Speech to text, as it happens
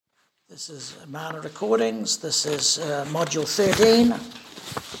This is Mana Recordings. This is Module 13.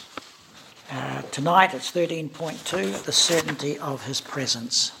 Tonight it's 13.2, The Certainty of His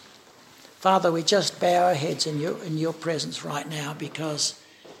Presence. Father, we just bow our heads in your presence right now, because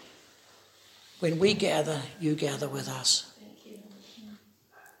when we gather, you gather with us.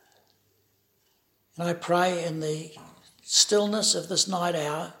 And I pray in the stillness of this night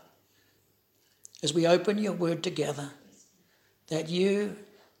hour, as we open your word together, that you,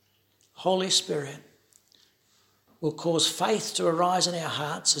 Holy Spirit, will cause faith to arise in our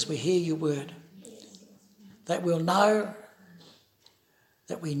hearts as we hear your word. That we'll know,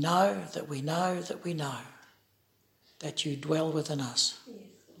 that we know, that we know, that we know that you dwell within us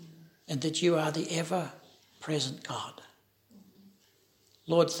and that you are the ever-present God.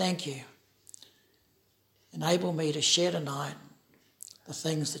 Lord, thank you. Enable me to share tonight the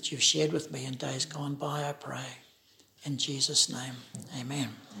things that you've shared with me in days gone by, I pray. In Jesus' name, amen.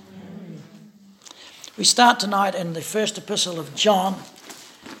 We start tonight in the first epistle of John,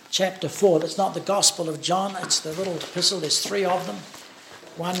 chapter 4. That's not the Gospel of John, it's the little epistle. There's three of them.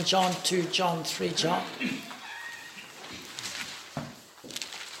 1 John, 2 John, 3 John.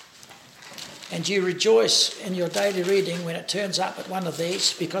 And you rejoice in your daily reading when it turns up at one of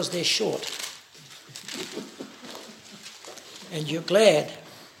these, because they're short. And you're glad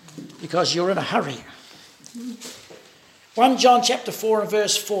because you're in a hurry. 1 John chapter 4 and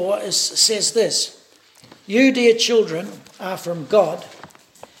verse 4 says this: "You, dear children, are from God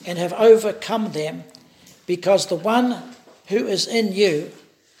and have overcome them, because the one who is in you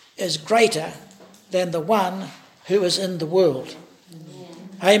is greater than the one who is in the world."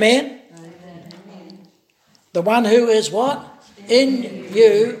 Amen? Amen. The one who is what? In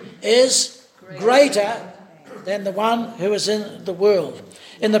you is greater than the one who is in the world.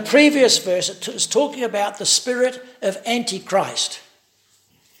 In the previous verse, it is talking about the spirit of Antichrist.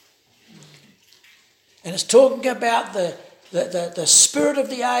 And it's talking about the spirit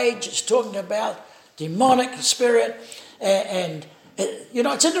of the age. It's talking about demonic spirit. And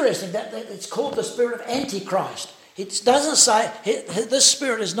it's interesting that it's called the spirit of Antichrist. It doesn't say, this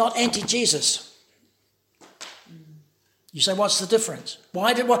spirit is not anti-Jesus. You say, what's the difference?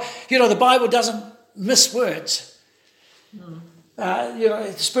 The Bible doesn't miss words.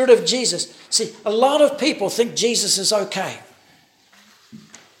 The spirit of Jesus. See, a lot of people think Jesus is okay.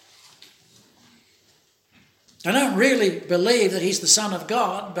 They don't really believe that he's the Son of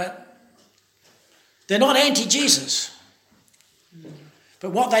God, but they're not anti-Jesus. But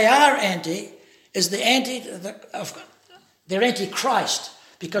what they are anti is they're anti-Christ,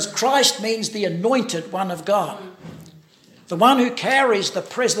 because Christ means the anointed one of God. The one who carries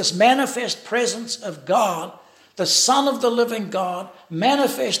this manifest presence of God, the Son of the living God,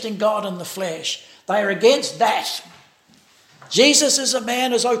 manifesting God in the flesh. They are against that. Jesus as a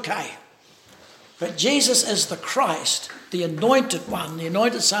man is okay. But Jesus as the Christ, the anointed one, the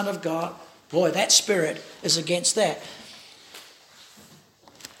anointed Son of God, boy, that spirit is against that.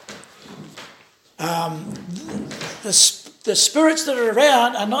 The spirits that are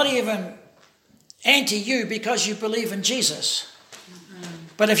around are not even anti-you because you believe in Jesus.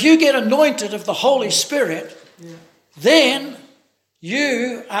 But if you get anointed of the Holy Spirit, then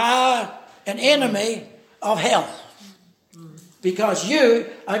you are an enemy of hell. Because you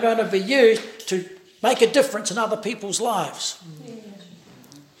are going to be used to make a difference in other people's lives.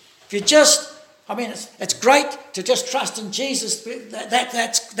 If you it's great to just trust in Jesus.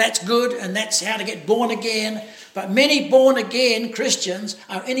 That's good, and that's how to get born again. But many born again Christians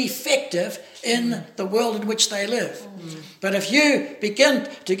are ineffective in the world in which they live. But if you begin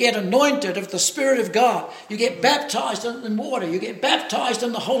to get anointed of the Spirit of God, you get baptized in water, you get baptized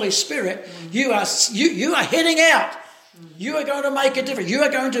in the Holy Spirit, you are heading out. You are going to make a difference. You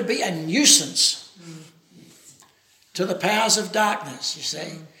are going to be a nuisance to the powers of darkness, you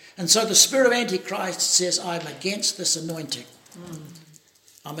see. And so the spirit of Antichrist says, I'm against this anointing.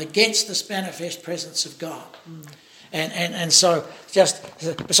 I'm against this manifest presence of God. And so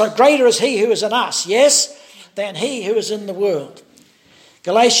greater is he who is in us, yes, than he who is in the world.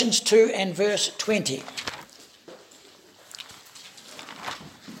 Galatians 2 and verse 20.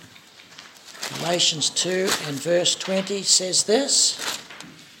 Galatians 2 and verse 20 says this: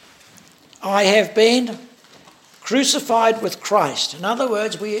 I have been crucified with Christ. In other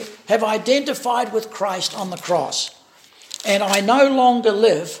words, we have identified with Christ on the cross. And I no longer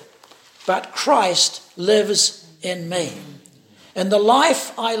live, but Christ lives in me. And the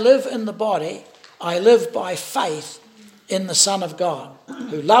life I live in the body, I live by faith in the Son of God,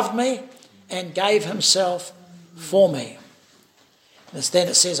 who loved me and gave himself for me. And then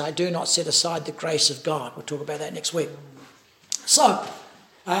it says, I do not set aside the grace of God. We'll talk about that next week. So,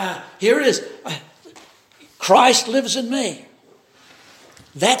 Here it is. Christ lives in me.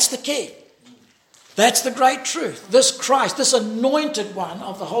 That's the key. That's the great truth. This Christ, this anointed one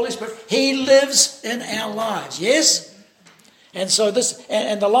of the Holy Spirit, he lives in our lives. Yes? And so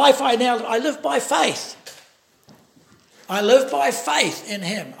and the life I live by faith. I live by faith in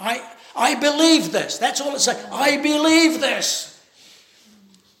him. I believe this. That's all it says. I believe this.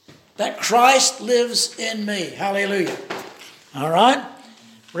 That Christ lives in me. Hallelujah. All right.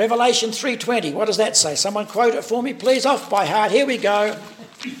 Revelation 3:20. What does that say? Someone quote it for me, please. Off by heart. Here we go.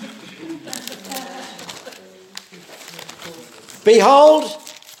 Behold,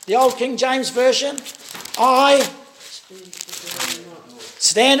 the old King James Version, I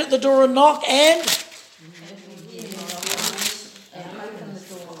stand at the door and knock, and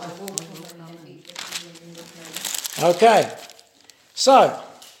okay. So,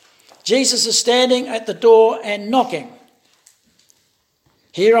 Jesus is standing at the door and knocking.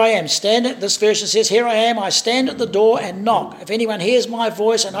 Here I am, this version says, here I am, I stand at the door and knock. If anyone hears my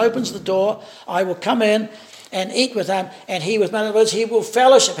voice and opens the door, I will come in and eat with him, and he with me. In other words, he will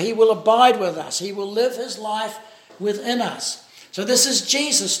fellowship, he will abide with us, he will live his life within us. So this is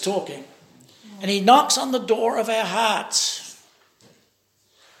Jesus talking, and he knocks on the door of our hearts.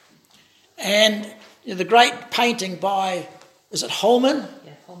 And the great painting by, is it Holman?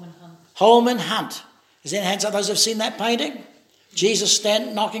 Yeah, Holman Hunt. Holman Hunt. Is there hands up those who have seen that painting? Jesus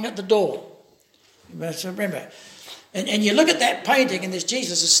standing knocking at the door. Remember. And you look at that painting, and there's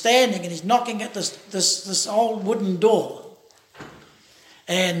Jesus is standing and he's knocking at this old wooden door.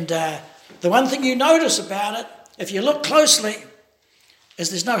 And the one thing you notice about it, if you look closely,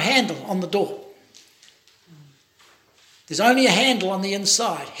 is there's no handle on the door. There's only a handle on the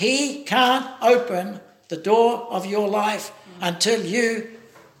inside. He can't open the door of your life until you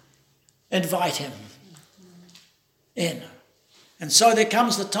invite him in. And so there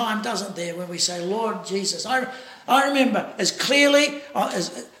comes the time, doesn't there, when we say, Lord Jesus. I remember as clearly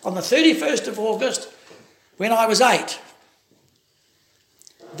as on the 31st of August when I was 8.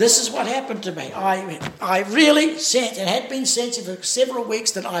 This is what happened to me. I really sensed, and had been sensing for several weeks,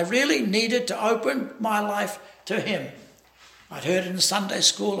 that I really needed to open my life to him. I'd heard it in Sunday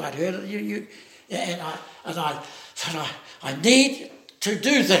school. I'd heard it, and I thought, I need to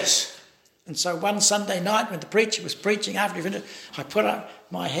do this. And so one Sunday night when the preacher was preaching, after he finished, I put up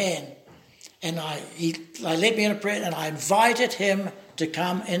my hand and he led me in a prayer, and I invited him to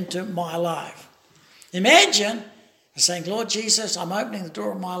come into my life. Imagine saying, Lord Jesus, I'm opening the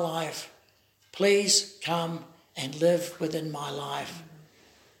door of my life. Please come and live within my life.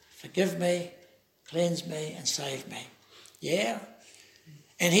 Forgive me, cleanse me, and save me. Yeah?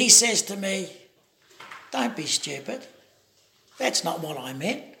 And he says to me, don't be stupid. That's not what I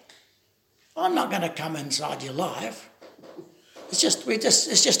meant. I'm not going to come inside your life. It's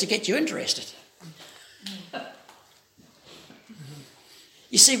just to get you interested.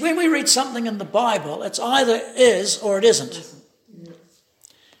 You see, when we read something in the Bible, it's either is or it isn't.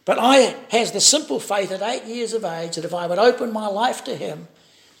 But I has the simple faith at 8 years of age that if I would open my life to him,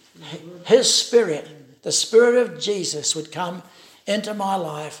 his Spirit, the Spirit of Jesus, would come into my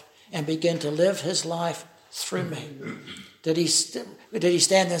life and begin to live his life through me. Did he stand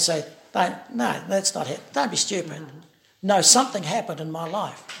there and say, no, that's not it. Don't be stupid. No, something happened in my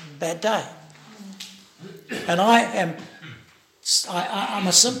life that day. And I'm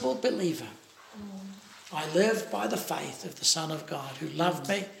a simple believer. I live by the faith of the Son of God who loved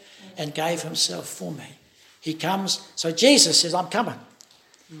me and gave himself for me. He comes, so Jesus says, I'm coming.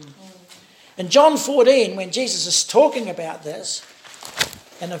 In John 14, when Jesus is talking about this,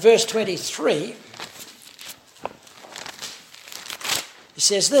 and in verse 23, he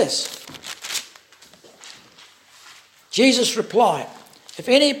says this. Jesus replied, if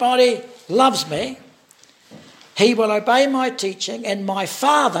anybody loves me, he will obey my teaching, and my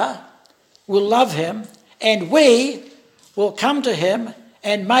Father will love him, and we will come to him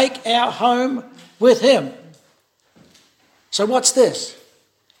and make our home with him. So what's this?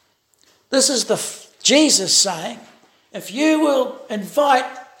 This is Jesus saying, if you will invite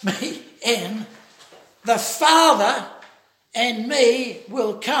me in, the Father and me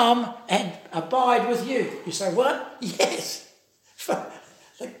will come and abide with you. You say, what? Yes.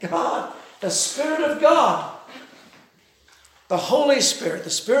 God, the Spirit of God, the Holy Spirit, the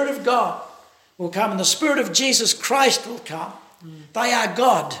Spirit of God will come, and the Spirit of Jesus Christ will come. They are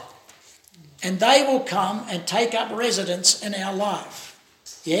God, and they will come and take up residence in our life.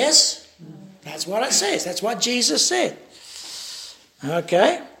 Yes? That's what it says. That's what Jesus said.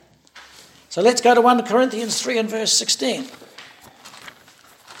 Okay. So let's go to 1 Corinthians 3 and verse 16.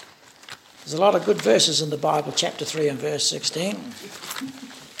 There's a lot of good verses in the Bible, chapter 3 and verse 16.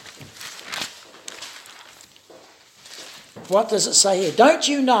 what does it say here? Don't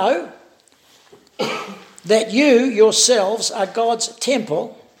you know that you yourselves are God's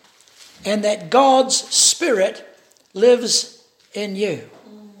temple and that God's Spirit lives in you?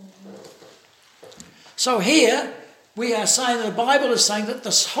 So here we are saying, that the Bible is saying that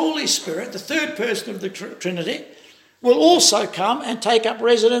the Holy Spirit, the third person of the Trinity, will also come and take up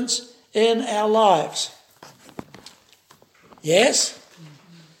residence in our lives. Yes?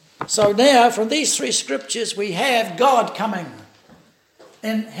 So now from these three scriptures we have God coming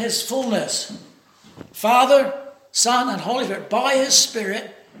in his fullness. Father, Son and Holy Spirit, by his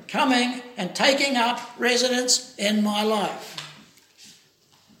Spirit, coming and taking up residence in my life.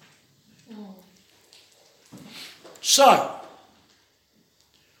 So,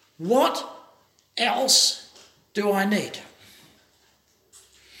 what else do I need?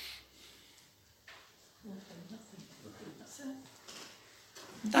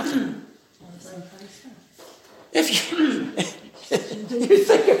 Nothing. If you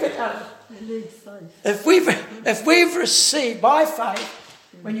think of it, if we've received by faith,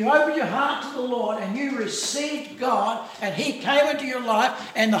 when you open your heart to the Lord and you received God and he came into your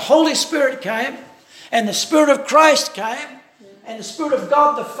life and the Holy Spirit came and the Spirit of Christ came and the Spirit of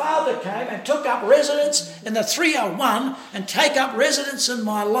God the Father came and took up residence in the 301 and take up residence in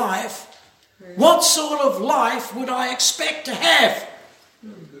my life, what sort of life would I expect to have?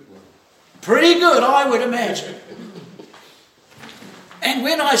 Pretty good, I would imagine. And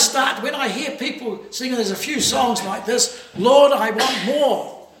when I hear people singing, there's a few songs like this, Lord, I want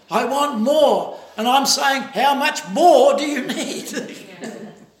more. I want more. And I'm saying, how much more do you need?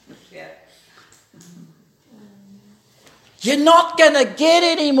 Yeah. You're not going to get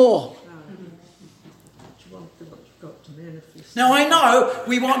any more. Now I know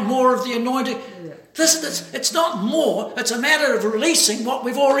we want more of the anointing. It's not more, it's a matter of releasing what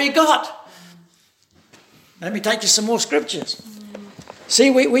we've already got. Let me take you some more scriptures. See,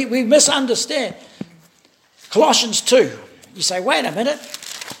 we misunderstand. Colossians 2. You say, wait a minute,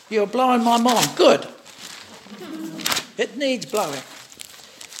 you're blowing my mind. Good. It needs blowing.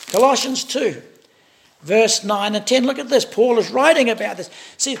 Colossians 2, verse 9 and 10. Look at this. Paul is writing about this.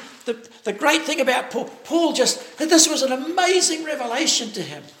 See, the great thing about Paul this was an amazing revelation to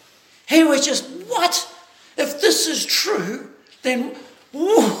him. He was just, what? If this is true, then,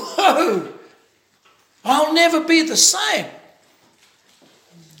 whoa, I'll never be the same.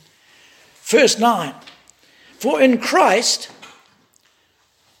 Verse 9, for in Christ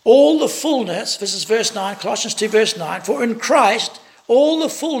all the fullness, this is verse 9, Colossians 2 verse 9, for in Christ all the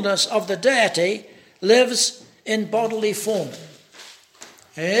fullness of the deity lives in bodily form.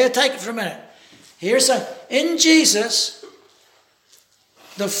 Here, take it for a minute. In Jesus,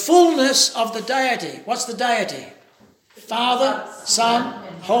 the fullness of the deity. What's the deity? Father, Son,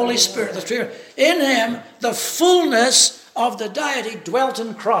 Holy Spirit. The three. In him, the fullness of the deity dwelt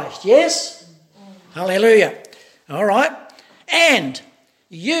in Christ. Yes? Hallelujah. All right. And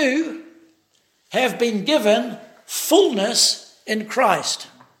you have been given fullness in Christ,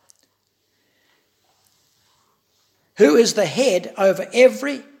 who is the head over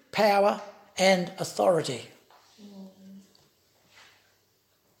every power and authority.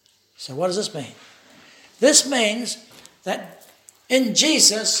 So what does this mean? This means that in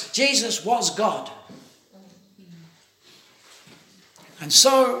Jesus was God. And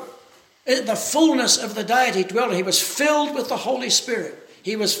so the fullness of the deity dwelt. He was filled with the Holy Spirit.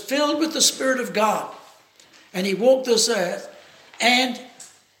 He was filled with the Spirit of God. And he walked this earth. And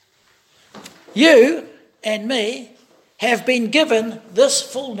you and me have been given this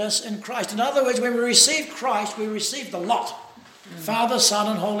fullness in Christ. In other words, when we receive Christ, we receive the lot. Father, Son,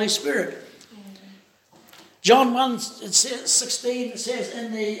 and Holy Spirit. John 1:16 says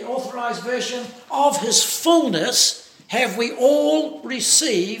in the Authorized Version, of his fullness have we all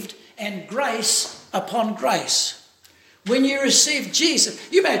received, and grace upon grace. When you receive Jesus,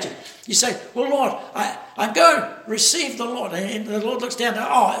 you imagine, you say, well, Lord, I'm going to receive the Lord. And the Lord looks down,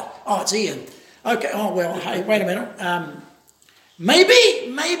 oh, it's Ian. Okay, oh, well, hey, wait a minute.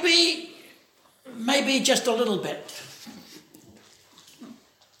 Maybe just a little bit.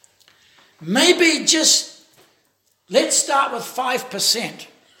 Maybe just, let's start with 5%.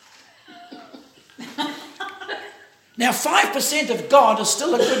 Now, 5% of God is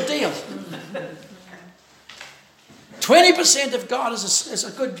still a good deal. 20% of God is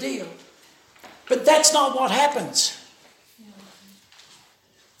a good deal. But that's not what happens.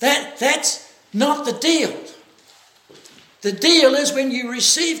 That's not the deal. The deal is when you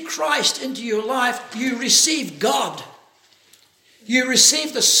receive Christ into your life, you receive God. You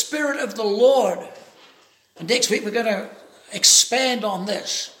receive the Spirit of the Lord. And next week we're going to expand on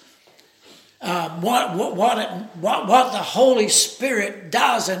this. what the Holy Spirit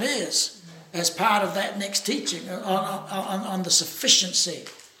does and is as part of that next teaching on the sufficiency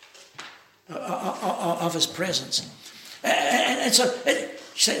of His presence. And so you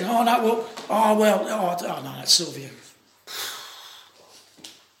say, no, it's Sylvia.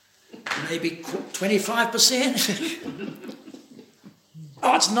 Maybe 25%.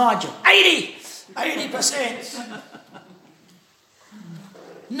 Oh, it's Nigel. 80%.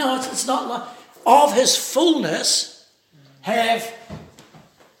 No, it's not like of His fullness have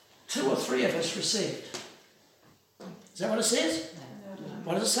 2 or 3 of us received. Is that what it says?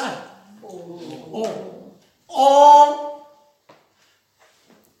 What does it say? All.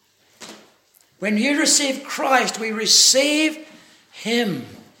 When you receive Christ, we receive Him.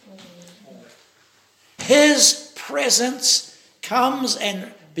 His presence comes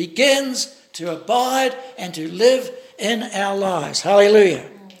and begins to abide and to live in our lives. Hallelujah.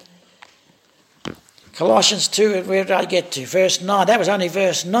 Colossians 2, where did I get to? Verse 9. That was only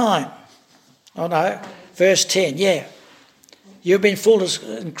verse 9. Oh no, verse 10, yeah. You've been full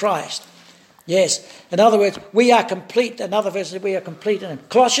in Christ. Yes. In other words, we are complete. Another verse says we are complete in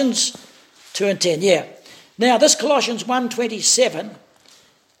Colossians 2 and 10, yeah. Now this Colossians 1:27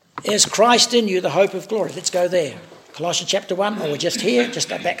 is Christ in you, the hope of glory. Let's go there. Colossians chapter 1, we're just here,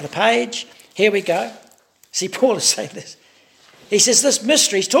 just at the back of the page. Here we go. See, Paul is saying this. He says this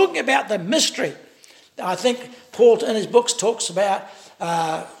mystery, he's talking about the mystery. I think Paul in his books talks about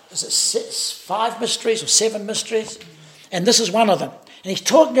 5 mysteries or 7 mysteries, and this is one of them. And he's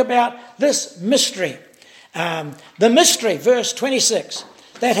talking about this mystery. The mystery, verse 26,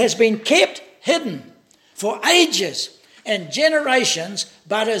 that has been kept hidden for ages and generations,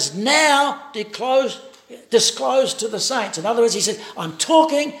 but is now disclosed to the saints. In other words, he says, I'm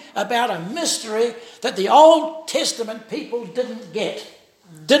talking about a mystery that the Old Testament people didn't get,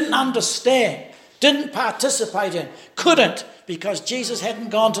 didn't understand, didn't participate in, couldn't, because Jesus hadn't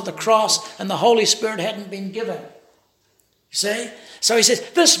gone to the cross and the Holy Spirit hadn't been given. You see? So he says,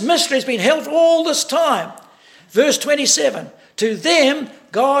 this mystery has been held for all this time. Verse 27, to them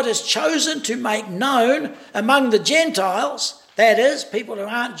God has chosen to make known among the Gentiles, that is, people who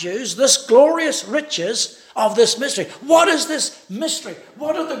aren't Jews, this glorious riches of this mystery. What is this mystery?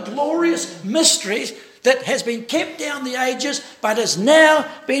 What are the glorious mysteries that has been kept down the ages but has now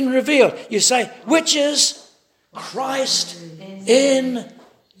been revealed? You say, which is Christ in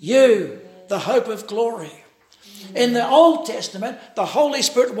you, the hope of glory. In the Old Testament, the Holy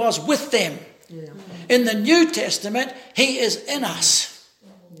Spirit was with them. In the New Testament, He is in us.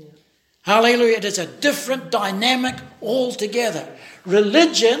 Hallelujah. It is a different dynamic altogether.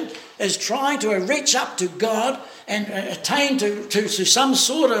 Religion is trying to reach up to God and attain to some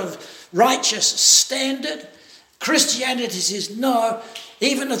sort of righteous standard. Christianity says, no,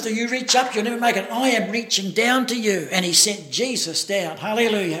 even if you reach up, you'll never make it. I am reaching down to you. And He sent Jesus down.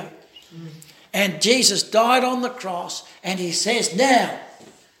 Hallelujah. And Jesus died on the cross, and He says, now,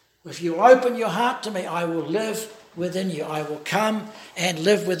 if you open your heart to me, I will live within you. I will come and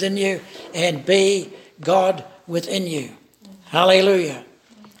live within you and be God within you. Hallelujah.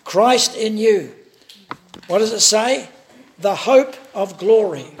 Christ in you. What does it say? The hope of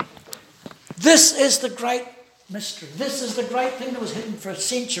glory. This is the great mystery. This is the great thing that was hidden for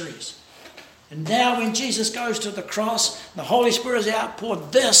centuries. And now when Jesus goes to the cross, the Holy Spirit is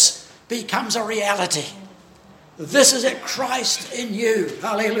outpoured, this becomes a reality. This is it, Christ in you.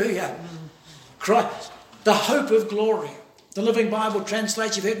 Hallelujah. Christ, the hope of glory. The Living Bible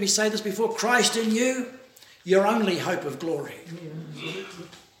translates, you've heard me say this before, Christ in you, your only hope of glory.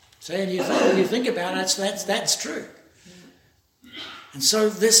 So when you think about it, that's true. And so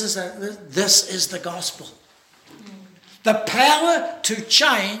this is the gospel. The power to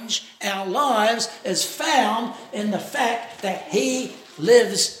change our lives is found in the fact that He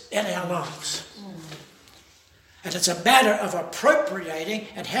lives in our lives. And it's a matter of appropriating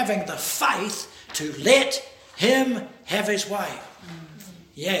and having the faith to let Him have His way.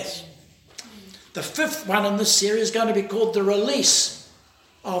 Yes. The 5th one in this series is going to be called the release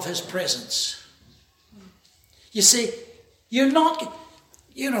of His presence. You see, you're not,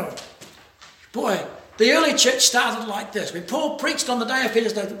 boy, the early church started like this. When Paul preached on the day of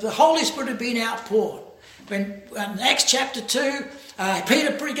Pentecost, the Holy Spirit had been outpoured. When in Acts chapter 2,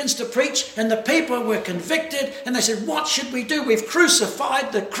 Peter begins to preach and the people were convicted and they said, what should we do? We've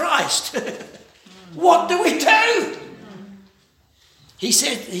crucified the Christ. What do we do? He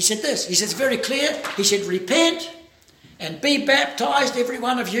said this. He said, it's very clear. He said, repent and be baptized, every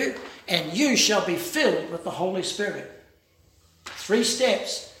one of you, and you shall be filled with the Holy Spirit. 3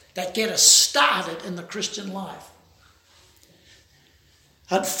 steps that get us started in the Christian life.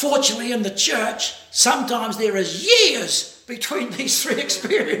 Unfortunately, in the church, sometimes there is years between these three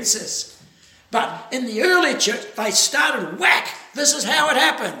experiences. But in the early church, they started whack. This is how it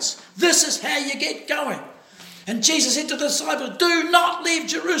happens. This is how you get going. And Jesus said to the disciples, do not leave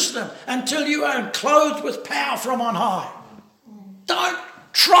Jerusalem until you are clothed with power from on high. Don't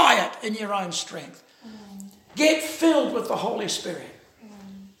try it in your own strength. Get filled with the Holy Spirit.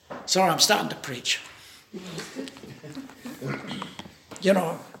 Sorry, I'm starting to preach. You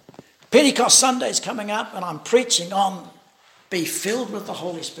know, Pentecost Sunday is coming up and I'm preaching on be filled with the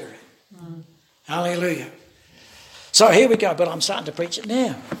Holy Spirit. Hallelujah. So here we go, but I'm starting to preach it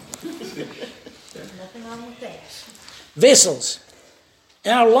now. Nothing wrong with that. Vessels.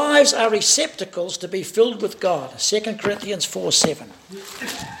 Our lives are receptacles to be filled with God. 2 Corinthians 4:7.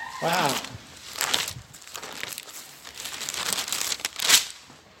 Wow.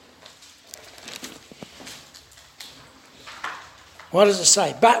 What does it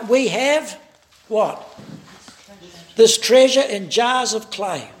say? But we have what? This treasure in jars of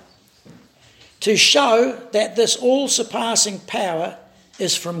clay, to show that this all-surpassing power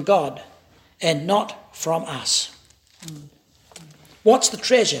is from God and not from us. What's the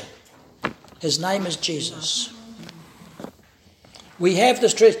treasure? His name is Jesus. We have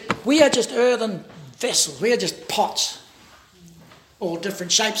this treasure. We are just earthen vessels. We are just pots. All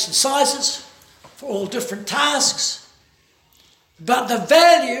different shapes and sizes, for all different tasks. But the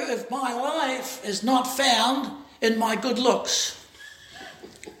value of my life is not found in my good looks.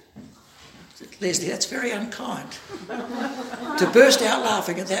 Leslie, that's very unkind. To burst out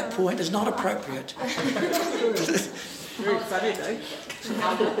laughing at that point is not appropriate. Very funny though.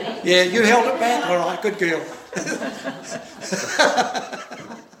 Yeah, you held it back. All right, good girl.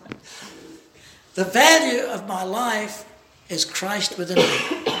 The value of my life is Christ within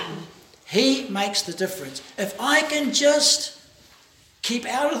me. He makes the difference. If I can just keep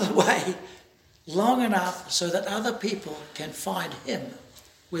out of the way long enough so that other people can find him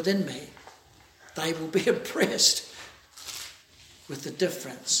within me, they will be impressed with the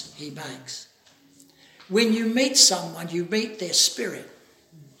difference he makes. When you meet someone, you meet their spirit.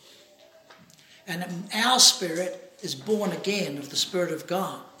 And our spirit is born again of the Spirit of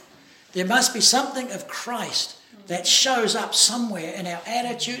God. There must be something of Christ that shows up somewhere in our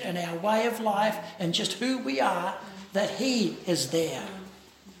attitude and our way of life and just who we are, that he is there.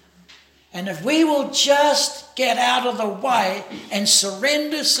 And if we will just get out of the way and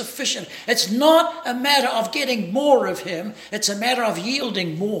surrender sufficient, it's not a matter of getting more of him, it's a matter of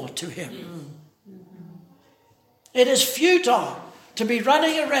yielding more to him. It is futile to be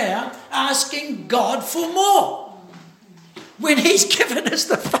running around asking God for more when he's given us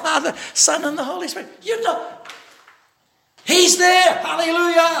the Father, Son and the Holy Spirit. You know, he's there.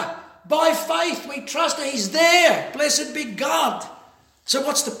 Hallelujah. By faith we trust that he's there. Blessed be God. So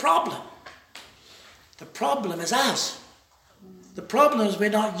what's the problem? The problem is us. The problem is we're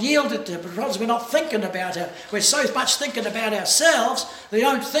not yielded to it. The problem is we're not thinking about it. We're so much thinking about ourselves, we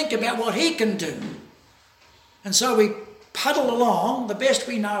don't think about what he can do. And so we puddle along the best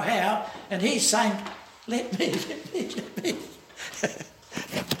we know how, and he's saying, let me.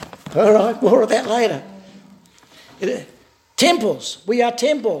 All right, more of that later. Temples. We are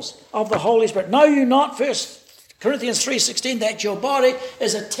temples of the Holy Spirit. Know you not, 1 Corinthians 3:16, that your body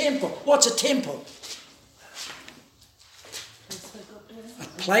is a temple. What's a temple? A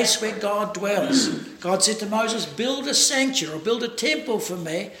place where God dwells. God said to Moses, build a sanctuary, or build a temple for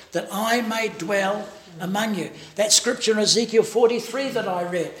me, that I may dwell among you. That scripture in Ezekiel 43 that I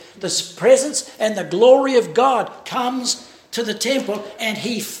read. The presence and the glory of God comes to the temple and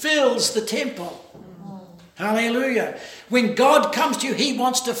he fills the temple. Hallelujah. When God comes to you, he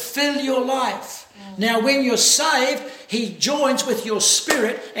wants to fill your life. Now when you're saved, he joins with your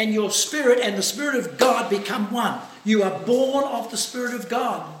spirit and the Spirit of God become one. You are born of the Spirit of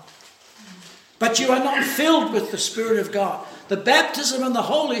God. But you are not filled with the Spirit of God. The baptism in the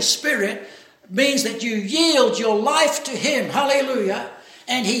Holy Spirit means that you yield your life to him. Hallelujah.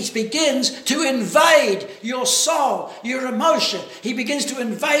 And he begins to invade your soul, your emotion. He begins to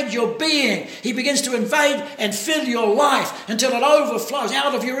invade your being. He begins to invade and fill your life until it overflows.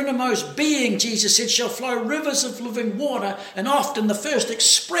 Out of your innermost being, Jesus said, shall flow rivers of living water. And often the first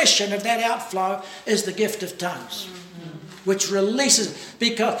expression of that outflow is the gift of tongues, which releases,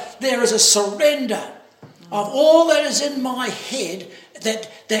 because there is a surrender of all that is in my head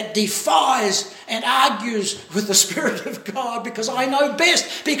that defies and argues with the Spirit of God, because I know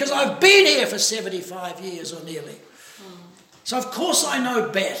best, because I've been here for 75 years or nearly. So of course I know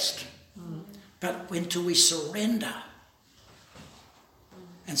best. But when do we surrender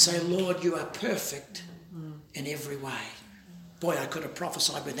and say, Lord, you are perfect in every way. Boy, I could have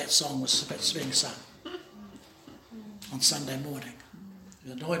prophesied when that song was being sung on Sunday morning.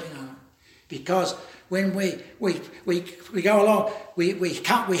 The anointing on it. Because when we go along, we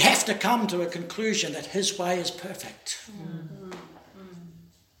have to come to a conclusion that his way is perfect.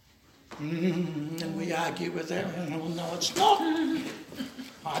 And we argue with that. Oh, no, it's not.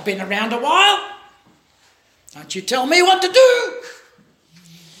 I've been around a while. Don't you tell me what to do.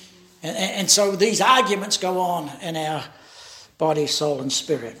 And so these arguments go on in our body, soul and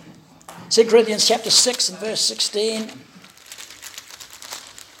spirit. 2 Corinthians chapter 6 and verse 16.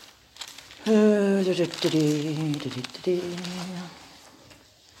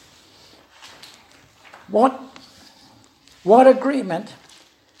 What agreement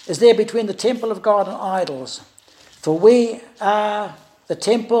is there between the temple of God and idols? For we are the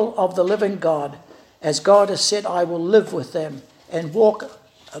temple of the living God. As God has said, I will live with them and walk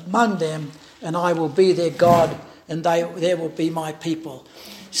among them, and I will be their God, and they will be my people.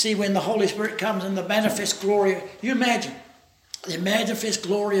 See, when the Holy Spirit comes in the manifest glory, you imagine the manifest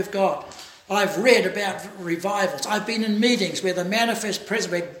glory of God. I've read about revivals. I've been in meetings where the manifest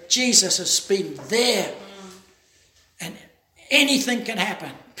presence, where Jesus has been there. And anything can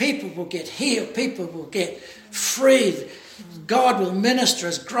happen. People will get healed. People will get freed. God will minister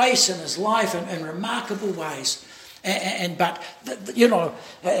His grace in His life in remarkable ways. But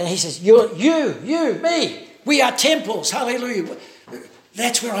He says, you, me, we are temples. Hallelujah.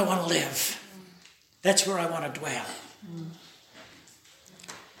 That's where I want to live. That's where I want to dwell.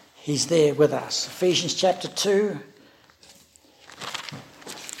 He's there with us. Ephesians chapter 2.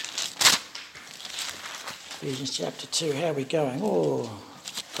 Ephesians chapter 2. How are we going? Oh,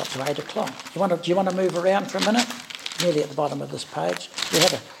 got to 8 o'clock. Do you want to move around for a minute? Nearly at the bottom of this page.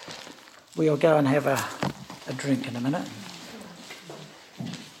 We'll go and have a drink in a minute.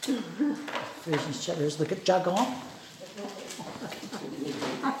 Ephesians chapter. Is the jug on?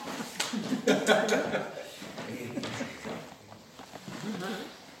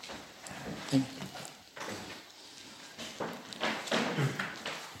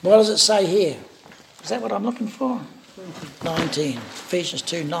 What does it say here? Is that what I'm looking for? 19. Ephesians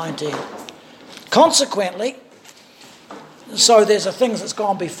 2:19. Consequently, so there's a thing that's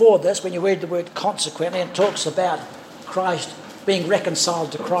gone before this when you read the word consequently, and it talks about Christ being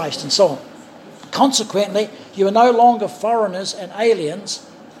reconciled to Christ and so on. Consequently, you are no longer foreigners and aliens,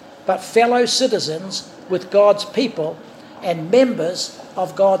 but fellow citizens with God's people and members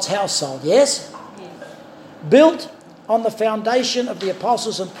of God's household. Yes? Built on the foundation of the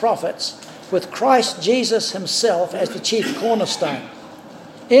apostles and prophets, with Christ Jesus himself as the chief cornerstone.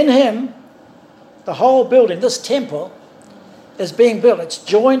 In him, the whole building, this temple, is being built. It's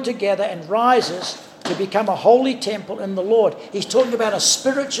joined together and rises to become a holy temple in the Lord. He's talking about a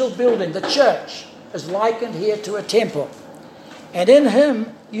spiritual building. The church is likened here to a temple. And in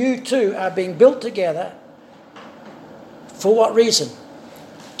him, you too are being built together. For what reason?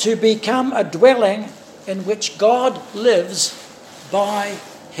 To become a dwelling in which God lives by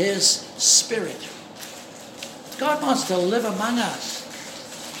his Spirit. God wants to live among us.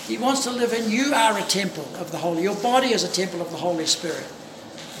 He wants to live in you. Are a temple of the Holy. Your body is a temple of the Holy Spirit.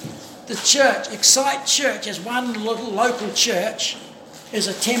 The church, Excite Church, as one little local church, is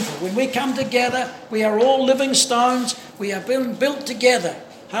a temple. When we come together, we are all living stones. We are being built together.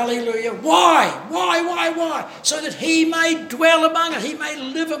 Hallelujah. Why? So that he may dwell among us. He may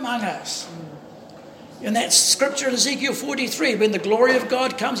live among us. And that scripture in Ezekiel 43, when the glory of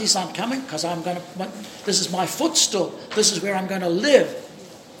God comes, he says, I'm coming because this is my footstool. This is where I'm going to live.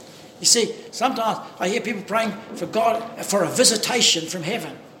 You see, sometimes I hear people praying for God, for a visitation from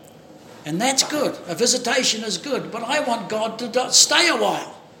heaven. And that's good. A visitation is good. But I want God to stay a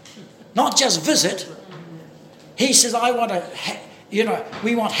while. Not just visit. He says,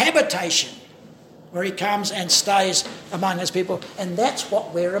 we want habitation where he comes and stays among his people. And that's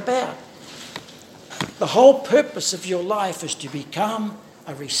what we're about. The whole purpose of your life is to become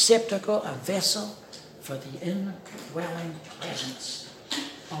a receptacle, a vessel for the indwelling presence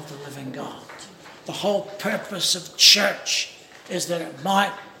of the living God. The whole purpose of church is that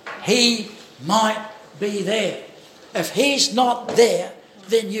he might be there. If he's not there,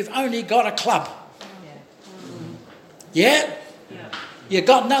 then you've only got a club. Yeah? You've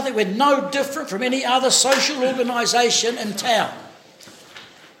got nothing. We're no different from any other social organisation in town.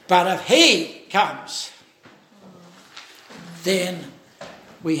 But if he comes, then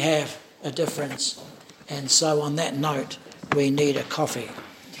we have a difference. And so on that note, we need a coffee.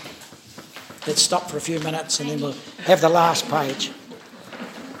 Let's stop for a few minutes and then we'll have the last page.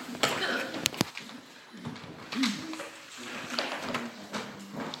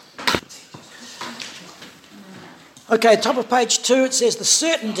 Okay, top of page 2, it says, the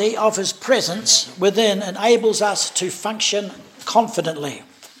certainty of his presence within enables us to function confidently.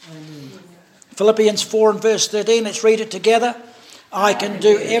 Philippians 4 and verse 13, let's read it together. I can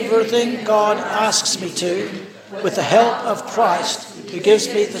do everything God asks me to with the help of Christ who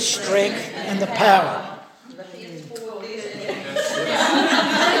gives me the strength and the power.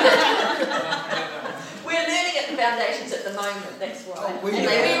 Foundations at the moment, that's right.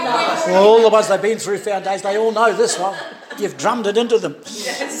 Well, all of us that have been through foundations, they all know this one. You've drummed it into them.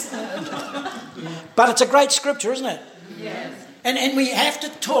 Yes. But it's a great scripture, isn't it? Yes. And we have to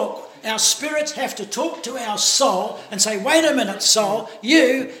talk, our spirits have to talk to our soul and say, wait a minute, soul,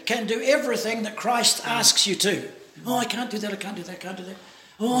 you can do everything that Christ asks you to. Oh, I can't do that, I can't do that, I can't do that.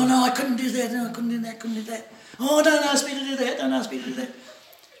 Oh, no, I couldn't do that, no, I couldn't do that, couldn't do that. Oh, don't ask me to do that, don't ask me to do that.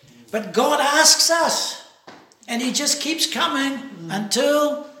 But God asks us. And he just keeps coming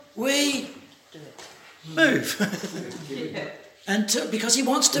until we move. Because he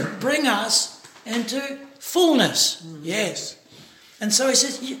wants to bring us into fullness. Yes. And so he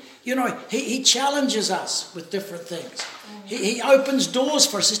says, he challenges us with different things. He opens doors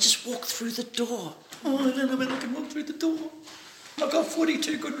for us. He says, just walk through the door. Oh, I don't know whether I can walk through the door. I've got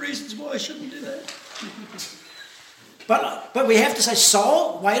 42 good reasons why I shouldn't do that. But we have to say,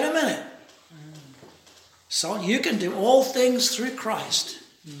 soul, wait a minute. So you can do all things through Christ.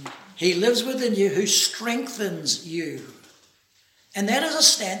 He lives within you who strengthens you. And that is a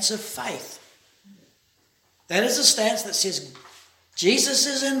stance of faith. That is a stance that says, Jesus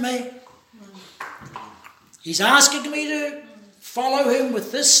is in me. He's asking me to follow him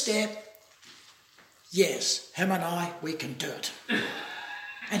with this step. Yes, him and I, we can do it.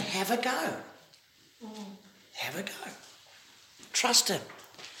 And have a go. Have a go. Trust him.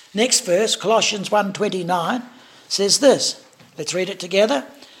 Next verse, Colossians 1:29, says this. Let's read it together.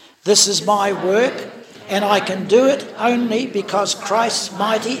 This is my work, and I can do it only because Christ's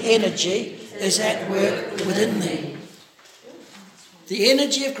mighty energy is at work within me. The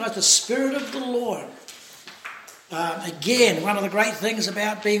energy of Christ, the Spirit of the Lord. Again, one of the great things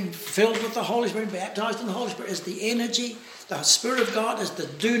about being filled with the Holy Spirit, baptized in the Holy Spirit, is the energy. The Spirit of God is the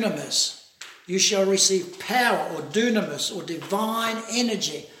dunamis. You shall receive power or dunamis or divine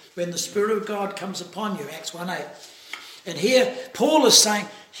energy when the Spirit of God comes upon you, Acts 1:8. And here Paul is saying,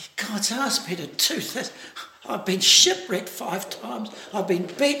 God's asked me to do this. I've been shipwrecked 5 times. I've been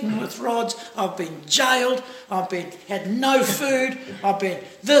beaten with rods. I've been jailed. Had no food. I've been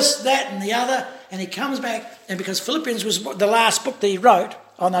this, that and the other. And he comes back, and because Philippians was the last book that he wrote,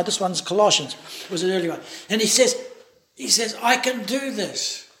 oh no, this one's Colossians, was an early one. And he says, I can do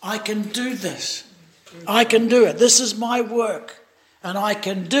this. I can do this. I can do it. This is my work. And I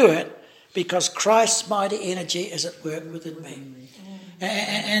can do it because Christ's mighty energy is at work within me.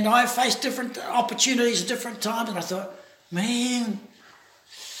 And I faced different opportunities at different times, and I thought, man,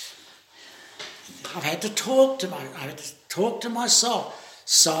 I've had to talk to my soul.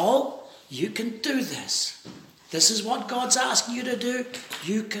 Soul, you can do this. This is what God's asking you to do.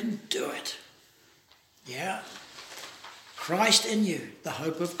 You can do it. Yeah. Christ in you, the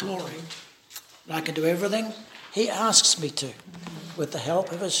hope of glory. And I can do everything he asks me to, with the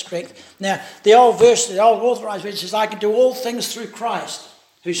help of his strength. Now, the old authorized version says, I can do all things through Christ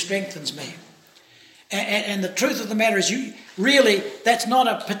who strengthens me. And the truth of the matter is, that's not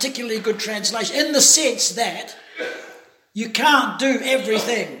a particularly good translation, in the sense that you can't do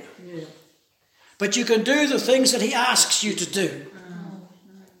everything. But you can do the things that he asks you to do.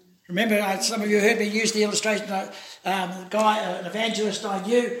 Remember, some of you heard me use the illustration of a guy, an evangelist I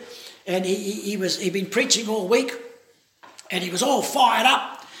knew, and he'd been preaching all week, and he was all fired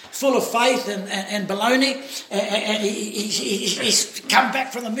up, full of faith and baloney, and he's come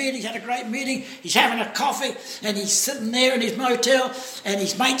back from the meeting. He's had a great meeting. He's having a coffee, and he's sitting there in his motel, and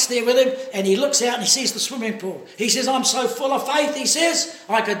his mate's there with him, and he looks out and he sees the swimming pool. He says, I'm so full of faith, he says,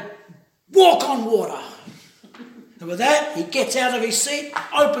 I could walk on water. And with that, he gets out of his seat,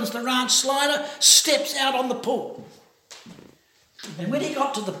 opens the ranch slider, steps out on the pool. And when he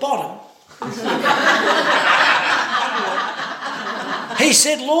got to the bottom, he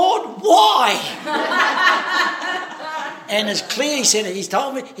said, Lord, why? And as clear, he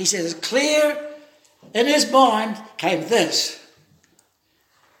told me, as clear in his mind came this.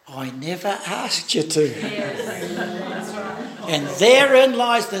 I never asked you to. And therein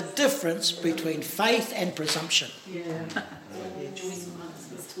lies the difference between faith and presumption.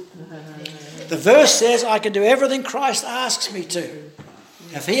 The verse says, I can do everything Christ asks me to.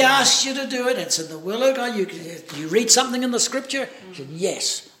 If he asks you to do it, it's in the will of God. You read something in the scripture, you say,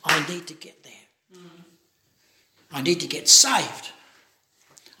 yes, I need to get there. I need to get saved.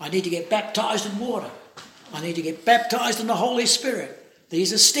 I need to get baptized in water. I need to get baptized in the Holy Spirit.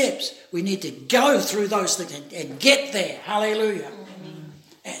 These are steps. We need to go through those things and get there. Hallelujah.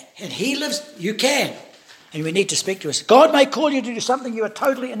 And he lives, you can. And we need to speak to us. God may call you to do something you are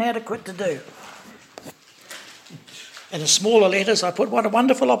totally inadequate to do. In the smaller letters, I put, what a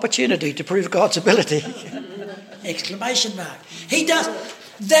wonderful opportunity to prove God's ability. Exclamation mark. He does.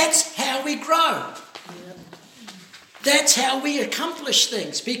 That's how we grow. That's how we accomplish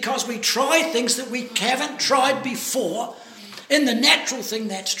things, because we try things that we haven't tried before. In the natural thing,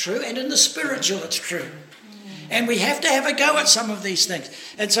 that's true, and in the spiritual, it's true. And we have to have a go at some of these things.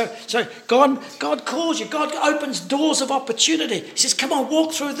 And so God calls you. God opens doors of opportunity. He says, come on,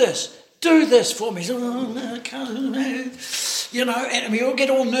 walk through this. Do this for me. You know, and we all get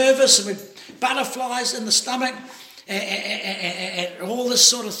all nervous and with butterflies in the stomach and all this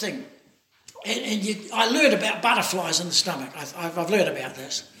sort of thing. I learned about butterflies in the stomach. I've learned about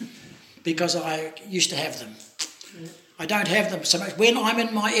this because I used to have them. I don't have them so much when I'm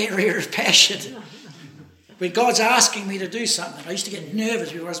in my area of passion. When God's asking me to do something, I used to get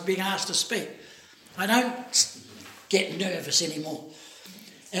nervous when I was being asked to speak. I don't get nervous anymore.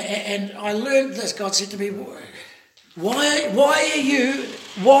 And I learned this. God said to me, why are you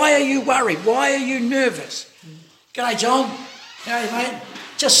worried? Why are you nervous? G'day, John. How are you, mate?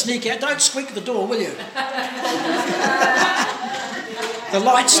 Just sneak out. Don't squeak the door, will you? The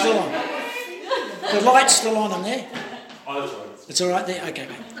light's still on. The light's still on in there. It's all right there? Okay,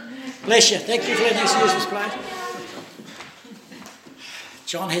 mate. Bless you. Thank you for letting us use this place.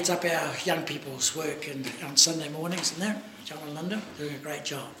 John heads up our young people's work on Sunday mornings and that. John and Linda doing a great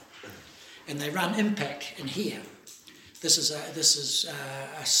job. And they run Impact in here. This is a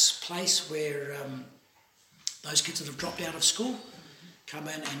place where those kids that have dropped out of school come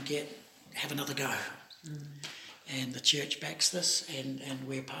in and have another go. And the church backs this, and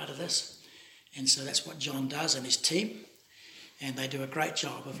we're part of this. And so that's what John does and his team. And they do a great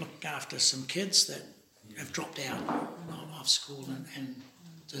job of looking after some kids that have dropped out of school. And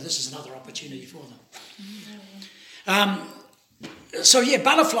so this is another opportunity for them.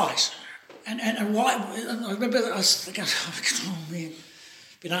 Butterflies. And why? I remember I was thinking, oh man,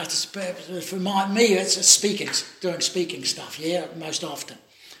 been asked to speak. For me, it's doing speaking stuff, most often.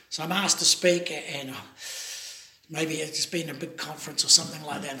 So I'm asked to speak, and maybe it's been a big conference or something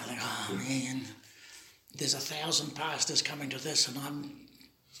like that, and I think, oh man, there's 1,000 pastors coming to this, and I'm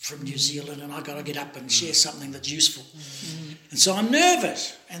from New Zealand, and I've got to get up and share something that's useful. And so I'm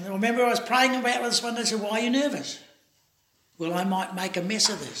nervous. And I remember I was praying about this one day, and I said, why are you nervous? Well, I might make a mess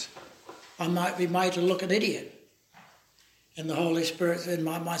of this. I might be made to look an idiot. And the Holy Spirit in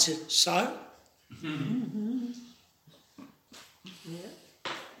my mind said, so?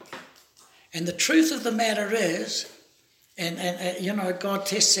 And the truth of the matter is, and God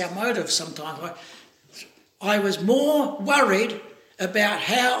tests our motives sometimes. I was more worried about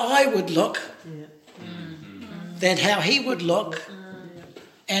how I would look than how he would look.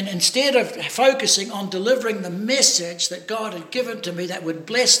 And instead of focusing on delivering the message that God had given to me that would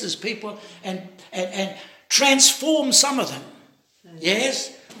bless these people and transform some of them.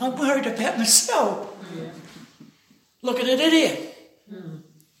 Yes, I'm worried about myself. Looking at an idiot.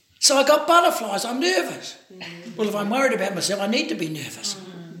 So I got butterflies. I'm nervous. Well, if I'm worried about myself, I need to be nervous.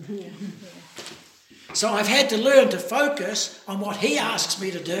 So I've had to learn to focus on what he asks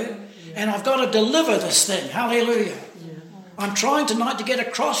me to do, and I've got to deliver this thing. Hallelujah. I'm trying tonight to get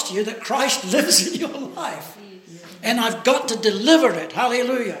across to you that Christ lives in your life. And I've got to deliver it.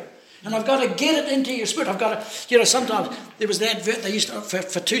 Hallelujah. And I've got to get it into your spirit. I've got to, sometimes there was the advert they used to,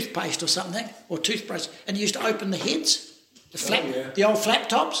 for toothpaste or something, or toothbrush, and you used to open the heads, the old flap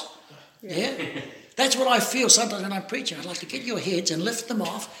tops. Yeah. That's what I feel sometimes when I'm preaching. I'd like to get your heads and lift them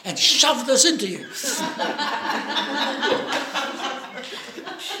off and shove this into you.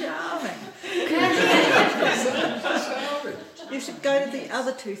 Charming. You should go to the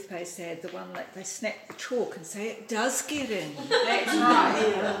other toothpaste ad, the one that they snap the chalk and say it does get in. That's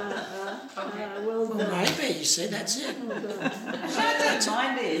right. Well, maybe, you see, that's it. I don't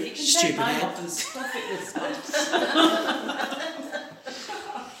mind it. You can take mine off and stuff it with stuff.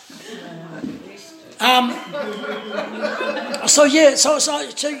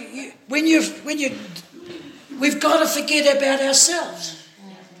 We've got to forget about ourselves.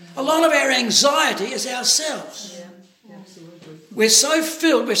 A lot of our anxiety is ourselves. We're so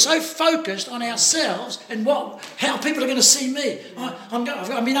filled, we're so focused on ourselves and how people are going to see me.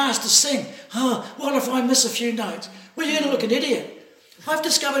 I've been asked to sing. Oh, what if I miss a few notes? Well, you're going to look an idiot. I've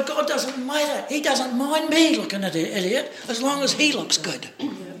discovered God doesn't matter. He doesn't mind me looking at an idiot as long as he looks good.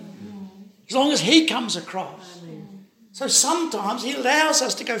 As long as he comes across. So sometimes he allows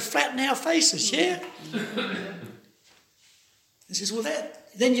us to go flat in our faces, yeah? He says, well,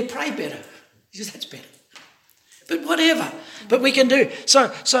 then you pray better. He says, that's better. But whatever. But we can do.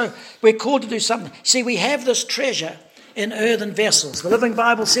 So we're called to do something. See, we have this treasure in earthen vessels. The Living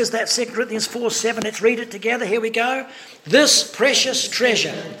Bible says that, 2 Corinthians 4:7. Let's read it together. Here we go. This precious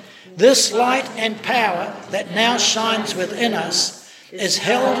treasure, this light and power that now shines within us is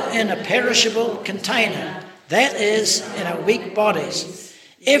held in a perishable container, that is, in our weak bodies.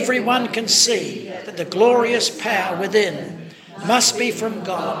 Everyone can see that the glorious power within must be from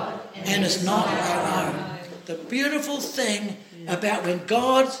God and is not our own. The beautiful thing about when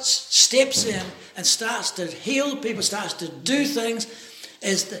God steps in and starts to heal people, starts to do things,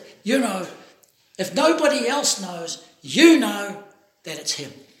 is that, if nobody else knows, you know that it's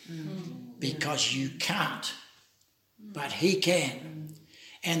him. Because you can't, but he can.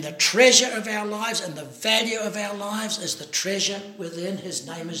 And the treasure of our lives and the value of our lives is the treasure within. His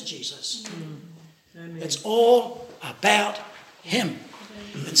name is Jesus. It's all about him.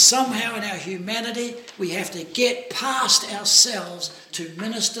 And somehow in our humanity, we have to get past ourselves to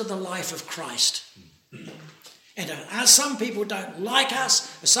minister the life of Christ. And some people don't like us,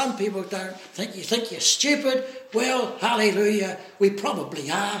 some people don't think you're stupid. Well, hallelujah, we probably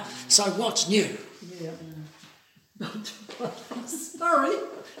are. So what's new? Yeah. Sorry.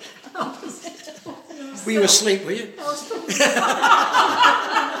 Were you asleep, were you? I was talking to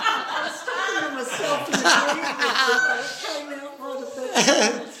myself in the dream. It came out right at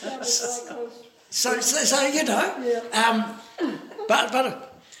that. So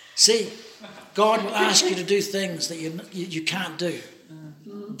but see, God will ask you to do things that you can't do.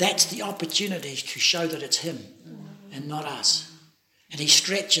 That's the opportunity to show that it's him and not us. And he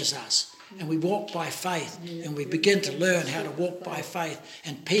stretches us. And we walk by faith, and we begin to learn how to walk by faith,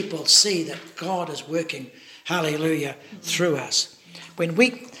 and people see that God is working, hallelujah, through us. When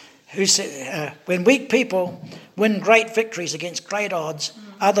weak people win great victories against great odds,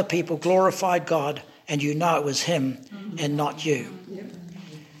 other people glorify God, and you know it was him and not you.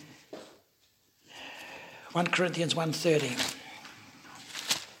 1 Corinthians 1:30.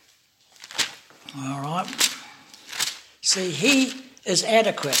 All right. See, he is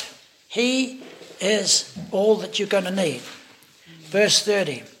adequate. He is all that you're going to need. Verse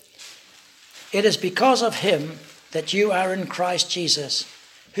 30. It is because of him that you are in Christ Jesus,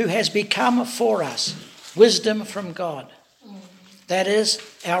 who has become for us wisdom from God. That is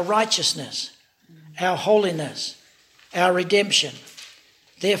our righteousness, our holiness, our redemption.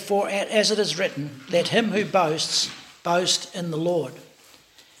 Therefore, as it is written, let him who boasts, boast in the Lord.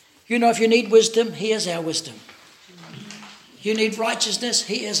 If you need wisdom, he is our wisdom. You need righteousness,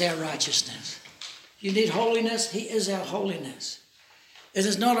 he is our righteousness. You need holiness, he is our holiness. It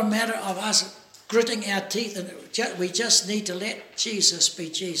is not a matter of us gritting our teeth, and we just need to let Jesus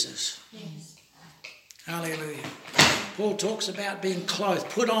be Jesus. Yes. Hallelujah. Paul talks about being clothed.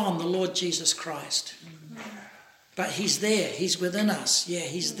 Put on the Lord Jesus Christ. But he's there. He's within us. Yeah,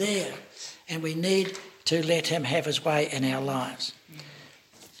 he's there. And we need to let him have his way in our lives.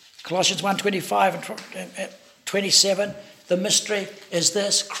 Colossians 1:25 and 27. The mystery is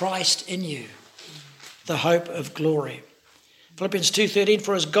this: Christ in you, the hope of glory. Philippians 2:13.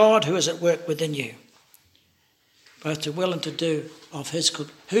 For as God who is at work within you, both to will and to do of his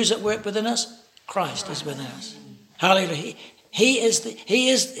good. Who's at work within us? Christ is within us. Hallelujah. He's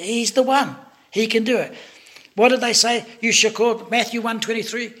the one. He can do it. What did they say? You shall call, Matthew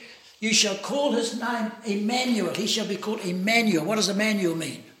 1:23, you shall call his name Emmanuel. He shall be called Emmanuel. What does Emmanuel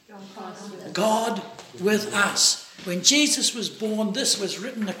mean? God with us. When Jesus was born, this was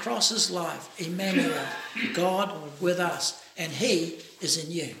written across his life. Emmanuel, God with us. And he is in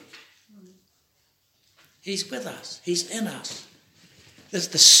you. He's with us. He's in us. The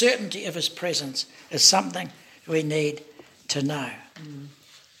certainty of his presence is something we need to know.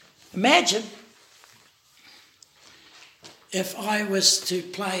 Imagine if I was to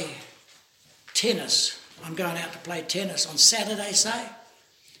play tennis. I'm going out to play tennis on Saturday, say,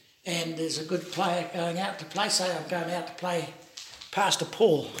 and there's a good player going out to play. Say I'm going out to play Pastor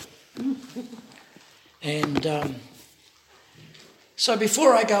Paul. And so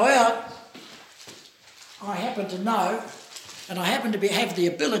before I go out, I happen to know, and I happen to have the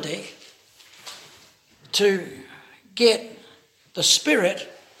ability to get the spirit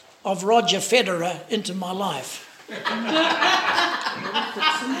of Roger Federer into my life.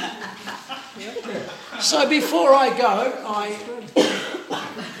 So before I go, I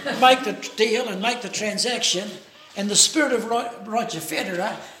make the deal and make the transaction, and the spirit of Roger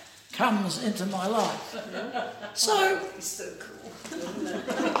Federer comes into my life. So, So cool.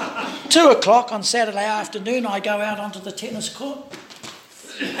 2:00 on Saturday afternoon, I go out onto the tennis court.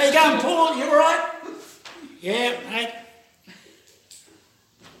 How you going, Paul? You all right? Yeah, mate.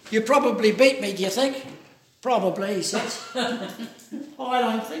 You probably beat me, do you think? Probably, he says. I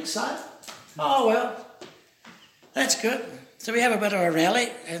don't think so. Oh, well, that's good. So we have a bit of a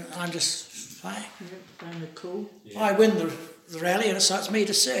rally, and I'm just fine. Cool. I win the rally, and so it's me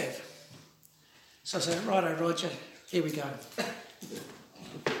to serve. So I said, righto, Roger, here we go.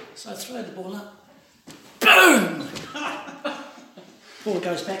 So I throw the ball up. Boom! Paul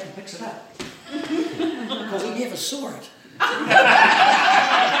goes back and picks it up. Because he never saw it.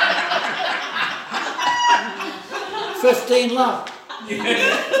 15 love.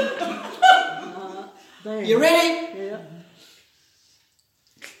 You ready? Yeah.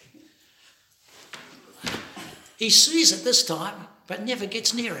 He sees it this time, but never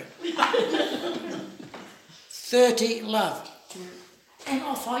gets near it. 30 love. And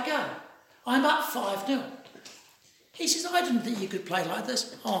off I go. I'm up 5-0. He says, I didn't think you could play like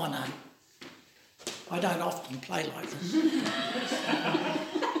this. Oh, no. I don't often play like this.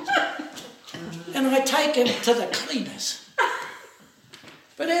 And I take him to the cleaners.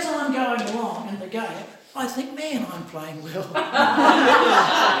 But as I'm going along in the game, I think, man, I'm playing well.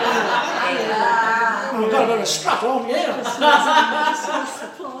 I've got a bit of strut on, yeah.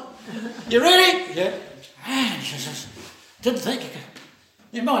 You ready? Yeah. Man, didn't think you could.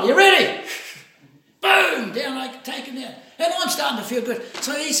 You mind, you ready? Boom! Down I take him down. And I'm starting to feel good.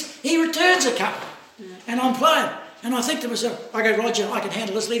 So he returns a couple. And I'm playing. And I think to myself, I go, Roger, I can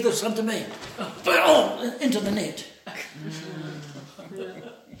handle this, leave this one to me. But into the net.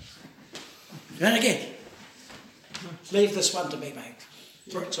 And again, leave this one to me, mate.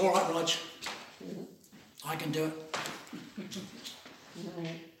 It's all right, Roger. I can do it.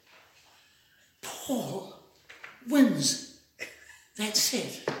 Paul wins that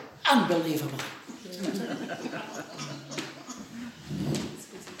set. Unbelievable.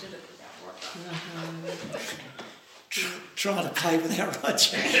 Trying to play without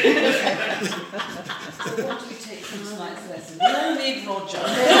Roger. So what do we take from tonight's lesson? We don't need Roger.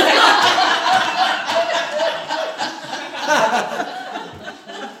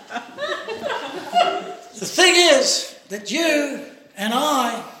 The thing is that you and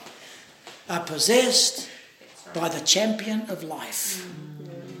I are possessed by the champion of life.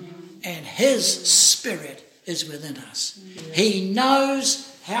 And his spirit is within us. He knows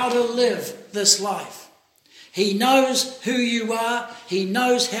how to live this life. He knows who you are. He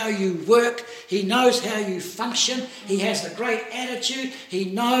knows how you work. He knows how you function. He has a great attitude. He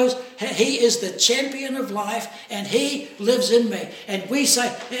knows he is the champion of life and he lives in me. And we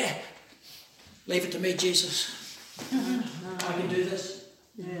say, yeah, leave it to me, Jesus. I can do this.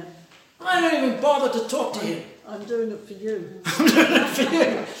 Yeah. I don't even bother to talk to him. I'm doing it for you. I'm doing it for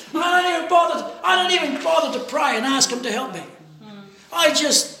you. I don't even bother to pray and ask him to help me.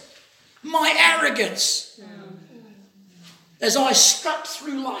 My arrogance, as I strut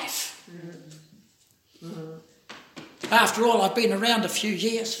through life. After all, I've been around a few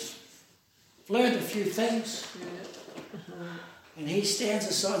years, learned a few things, and he stands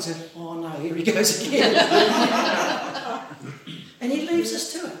aside and says, oh no, here he goes again. And he leaves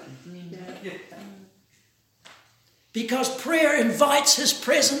us to it. Because prayer invites his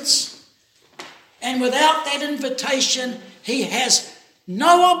presence, and without that invitation, he has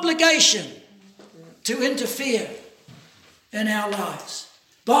no obligation to interfere in our lives.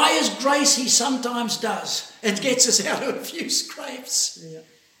 By his grace, he sometimes does and gets us out of a few scrapes.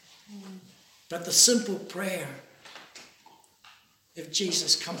 But the simple prayer of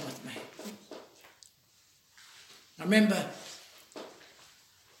Jesus, come with me. I remember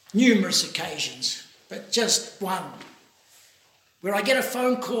numerous occasions, but just one, where I get a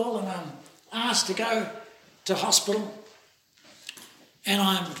phone call and I'm asked to go to hospital, and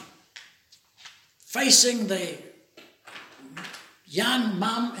I'm facing the young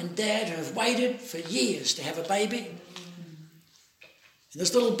mum and dad who have waited for years to have a baby. And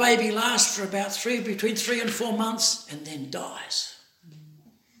this little baby lasts for about between 3 and 4 months and then dies.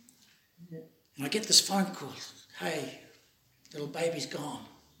 And I get this phone call, hey, little baby's gone.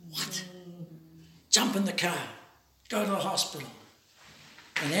 What? Jump in the car, go to the hospital.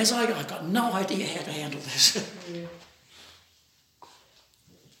 And as I've got no idea how to handle this.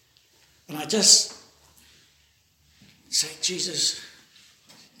 And I just say, Jesus,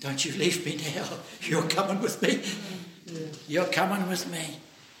 don't you leave me now. You're coming with me. You're coming with me.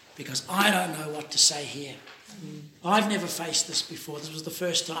 Because I don't know what to say here. I've never faced this before. This was the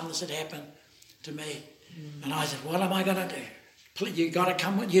first time this had happened to me. And I said, what am I going to do? You got to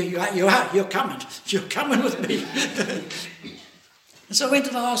come with you're coming with me. And so I went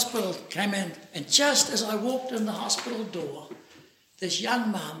to the hospital, came in, and just as I walked in the hospital door, this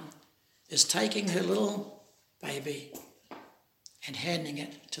young mum is taking her little baby and handing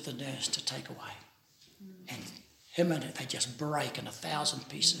it to the nurse to take away. And him and it, they just break in 1,000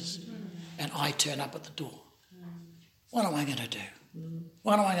 pieces. And I turn up at the door. What am I going to do?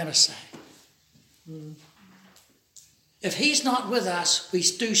 What am I going to say? If he's not with us, we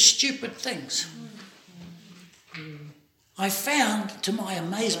do stupid things. I found, to my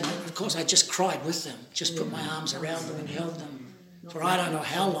amazement, of course I just cried with them, just put my arms around them and held them for I don't know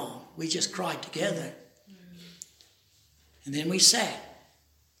how long. We just cried together. And then we sat.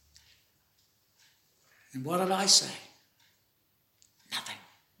 And what did I say?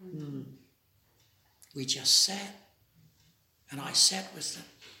 Nothing. We just sat, and I sat with them.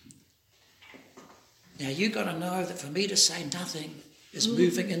 Now you've got to know that for me to say nothing is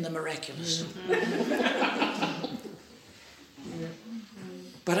moving in the miraculous.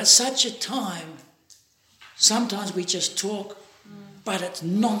 But at such a time, sometimes we just talk, but it's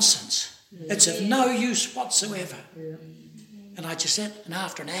nonsense. It's of no use whatsoever. And I just said, and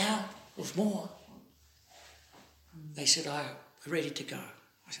after an hour or more, they said, oh, we're ready to go.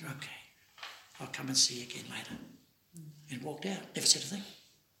 I said, okay, I'll come and see you again later. And walked out, never said a thing.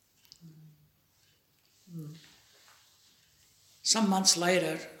 Some months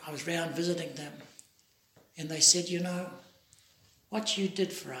later, I was round visiting them, and they said, you know, what you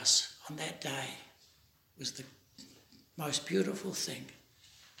did for us on that day was the most beautiful thing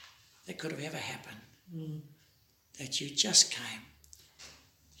that could have ever happened. That you just came,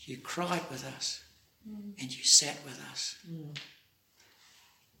 you cried with us, and you sat with us.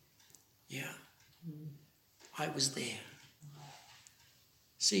 Yeah, I was there.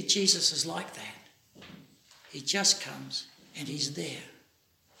 See, Jesus is like that. He just comes and he's there.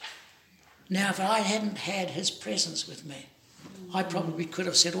 Now, if I hadn't had his presence with me, I probably could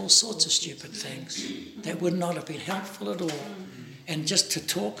have said all sorts of stupid things that would not have been helpful at all. And just to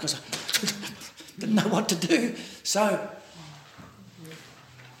talk because I didn't know what to do. So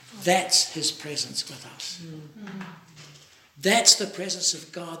that's his presence with us. That's the presence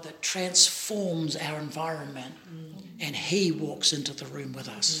of God that transforms our environment, and he walks into the room with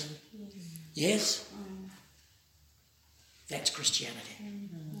us. Yes? That's Christianity.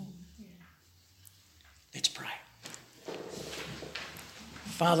 Let's pray.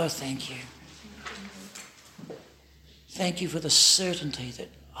 Father, thank you. Thank you for the certainty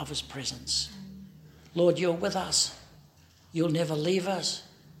of his presence. Lord, you're with us. You'll never leave us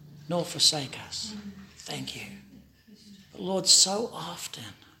nor forsake us. Thank you. But Lord, so often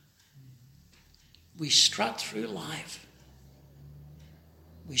we strut through life.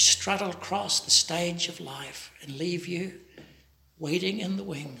 We strut across the stage of life and leave you waiting in the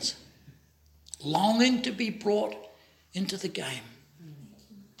wings, longing to be brought into the game,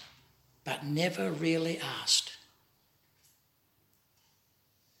 but never really asked.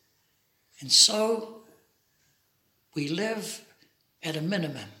 And so we live at a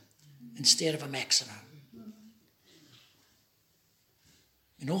minimum instead of a maximum.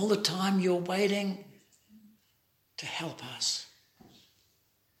 And all the time you're waiting to help us,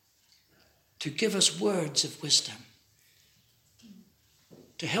 to give us words of wisdom,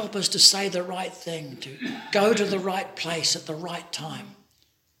 to help us to say the right thing, to go to the right place at the right time,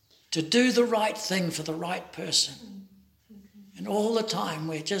 to do the right thing for the right person. And all the time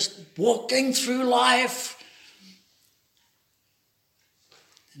we're just walking through life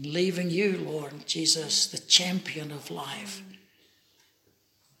and leaving you, Lord Jesus, the champion of life,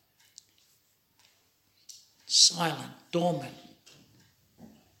 silent, dormant,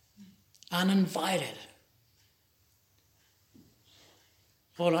 uninvited.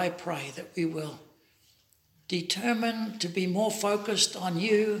 Lord, I pray that we will determine to be more focused on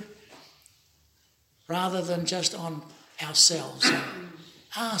you rather than just on ourselves, and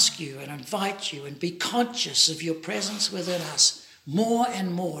ask you and invite you and be conscious of your presence within us more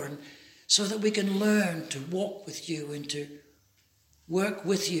and more, and so that we can learn to walk with you and to work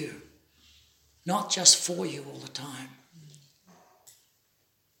with you, not just for you all the time,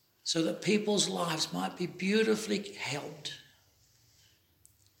 so that people's lives might be beautifully helped.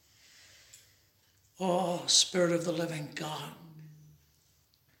 Oh, Spirit of the living God,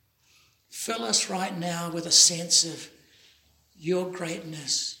 fill us right now with a sense of your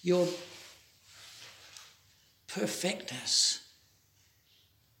greatness, your perfectness,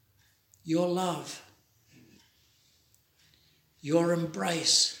 your love, your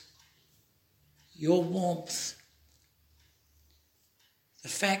embrace, your warmth. The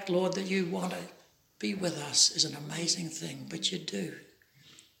fact, Lord, that you want to be with us is an amazing thing, but you do.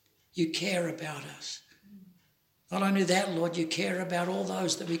 You care about us. Not only that, Lord, you care about all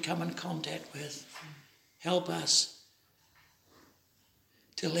those that we come in contact with. Help us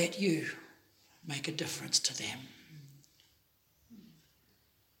to let you make a difference to them.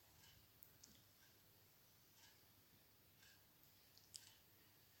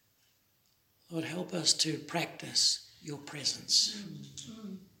 Lord, help us to practice your presence.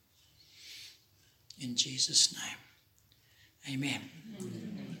 In Jesus' name, amen.